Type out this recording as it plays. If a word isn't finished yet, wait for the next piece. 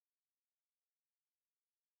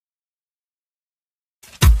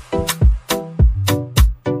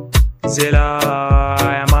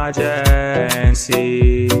Zealaarh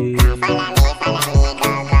emergency.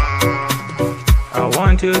 I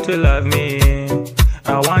want you to love me,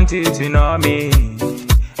 I want you to know me,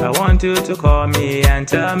 I want you to call me and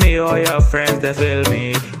tell me all your friends that feel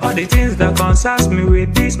me. All the things that concerns me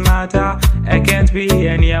with this matter, I can't be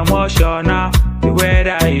any emotional. The way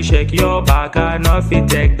that you shake your back, I know if you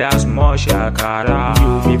take that small shakara.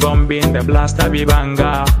 You be bumping the blaster, be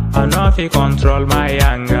banger, I know if you control my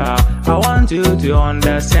anger. I want you to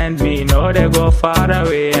understand me, know they go far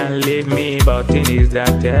away and leave me, but thing is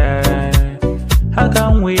that how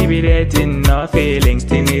can we be dating, no feelings,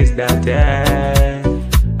 thing is that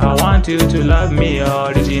I want you to love me,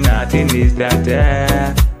 original thing is that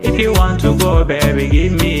if you want to go, baby,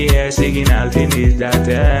 give me a signal, thing is that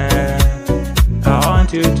I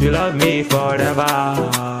want you to love me forever.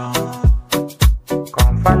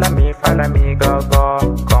 Come follow me, go go.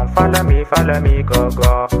 Come follow me, go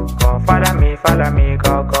go. Come follow me,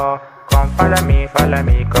 go go. Come follow me, go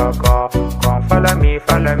go. Come follow me,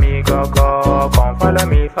 go go. Come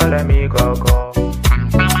follow me, go go.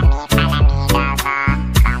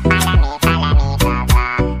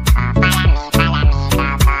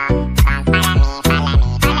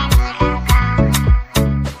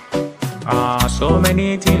 So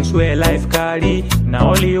many things where life carry, now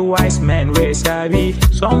only wise men will sabi.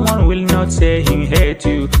 Someone will not say he hate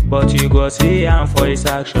you, but you go see him for his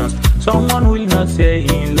actions. Someone will not say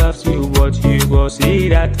he loves you, but you go see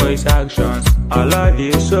that for his actions. I love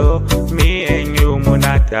you so, me and you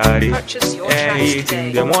monatari.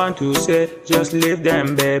 Anything they want to say, just leave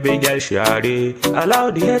them, baby girl, shawty. Allow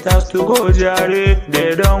the haters to go jare,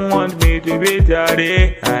 they don't want me to be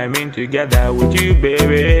tardy. I'm in together with you,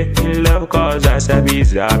 baby, in love cause I sabi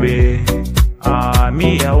zabe.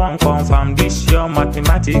 Me I won't confirm this, your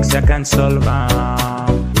mathematics I can solve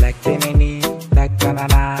like tinini, like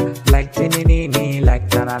tanana, like tinini, like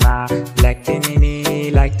tanana, like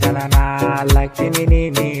tinini, like tanana, like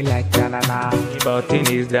tinini, like tanana. But thing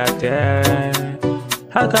is that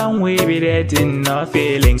how can we be dating, no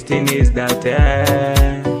feelings, thing is that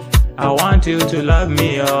I want you to love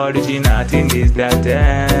me, original thing is that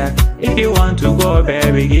if you want to go,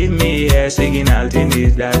 baby, give me a signal, thing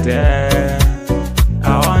is that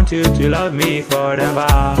I want you to love me forever.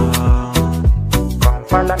 Come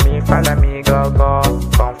follow me, go go.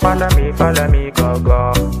 Come follow me, go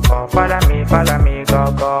go. Come follow me,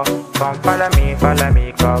 go go. Come follow me,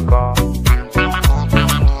 go go.